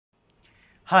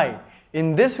Hi,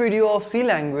 in this video of C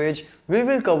language, we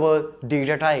will cover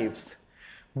data types.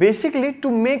 Basically, to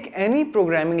make any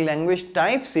programming language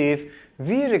type safe,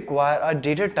 we require a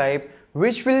data type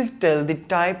which will tell the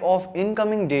type of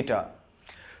incoming data.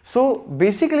 So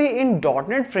basically in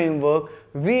 .NET framework,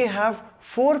 we have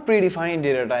four predefined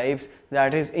data types,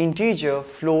 that is integer,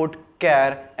 float,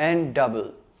 char and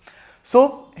double.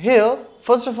 So here,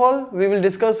 first of all, we will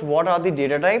discuss what are the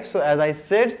data types. So as I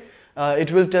said,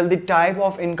 it will tell the type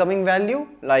of incoming value.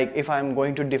 Like if I am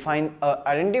going to define an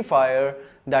identifier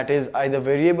that is either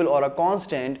variable or a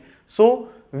constant, so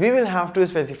we will have to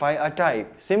specify a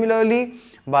type. Similarly,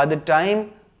 by the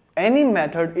time any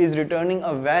method is returning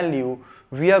a value,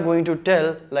 we are going to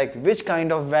tell like which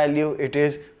kind of value it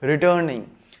is returning.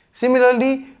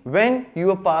 Similarly, when you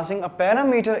are passing a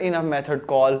parameter in a method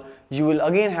call, you will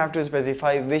again have to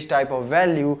specify which type of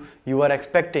value you are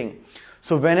expecting.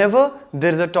 So whenever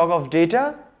there is a talk of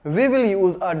data, we will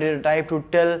use a data type to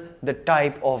tell the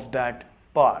type of that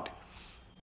part.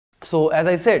 So as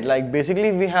I said, like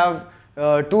basically we have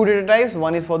two data types.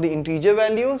 One is for the integer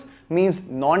values, means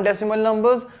non-decimal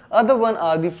numbers. Other one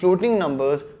are the floating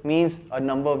numbers, means a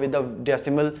number with a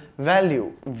decimal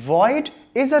value. Void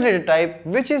is a data type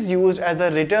which is used as a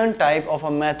return type of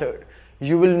a method.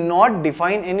 You will not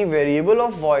define any variable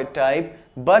of void type,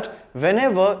 but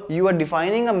whenever you are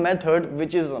defining a method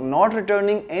which is not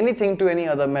returning anything to any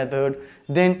other method,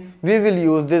 then we will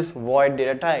use this void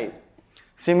data type.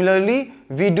 Similarly,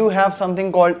 we do have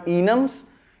something called enums.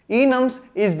 Enums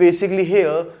is basically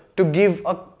here to give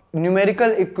a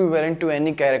numerical equivalent to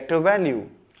any character value.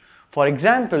 For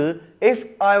example, if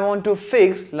I want to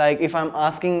fix, like if I'm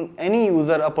asking any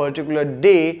user a particular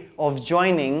day of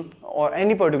joining or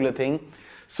any particular thing,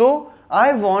 so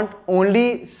I want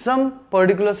only some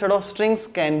particular set of strings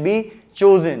can be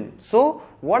chosen. So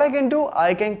what I can do,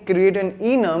 I can create an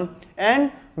enum and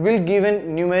will give a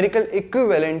numerical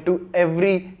equivalent to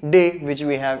every day which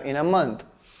we have in a month.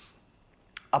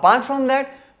 Apart from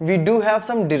that, we do have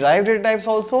some derived data types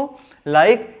also,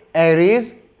 like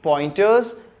arrays,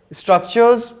 pointers,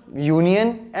 structures,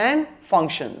 union and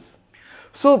functions.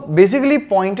 So basically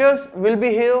pointers will be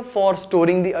here for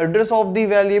storing the address of the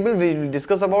variable. We will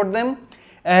discuss about them.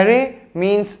 Array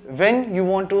means when you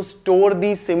want to store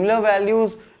the similar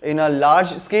values in a large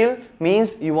scale,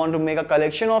 means you want to make a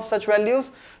collection of such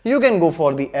values, you can go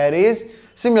for the arrays.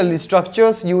 Similarly,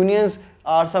 structures, unions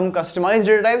are some customized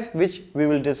data types which we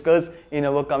will discuss in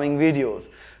our coming videos.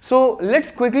 So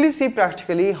let's quickly see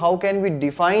practically how can we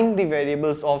define the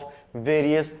variables of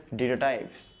various data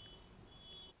types.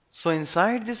 So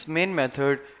inside this main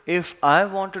method, if I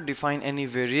want to define any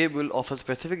variable of a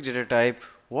specific data type,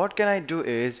 what can I do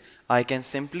is I can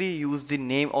simply use the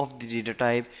name of the data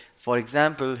type. For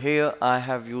example, here I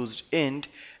have used int,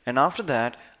 and after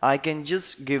that I can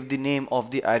just give the name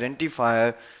of the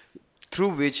identifier through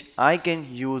which I can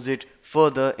use it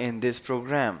further in this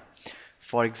program.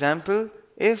 For example,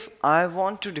 if I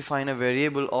want to define a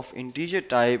variable of integer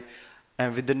type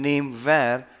and with the name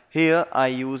var, here I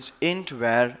used int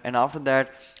var, and after that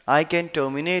I can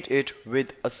terminate it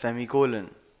with a semicolon.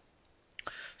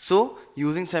 So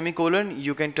using semicolon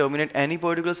you can terminate any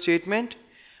particular statement.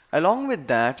 Along with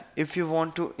that, if you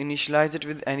want to initialize it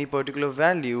with any particular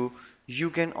value, you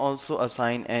can also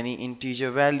assign any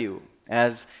integer value,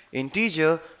 as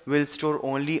integer will store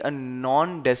only a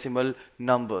non-decimal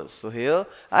numbers. So here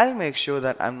I'll make sure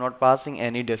that I'm not passing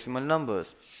any decimal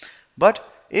numbers. But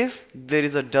if there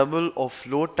is a double or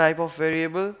float type of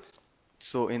variable,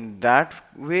 so in that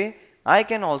way I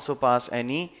can also pass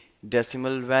any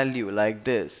decimal value like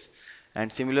this.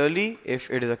 And similarly,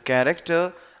 if it is a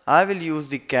character, I will use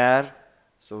the char,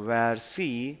 so var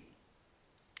c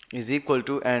is equal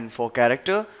to, and for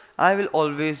character I will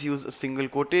always use a single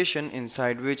quotation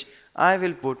inside which I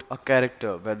will put a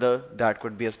character, whether that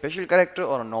could be a special character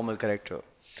or a normal character.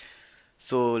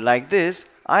 So like this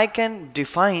I can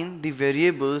define the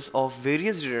variables of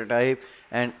various data type,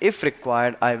 and if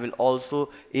required I will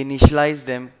also initialize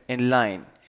them in line.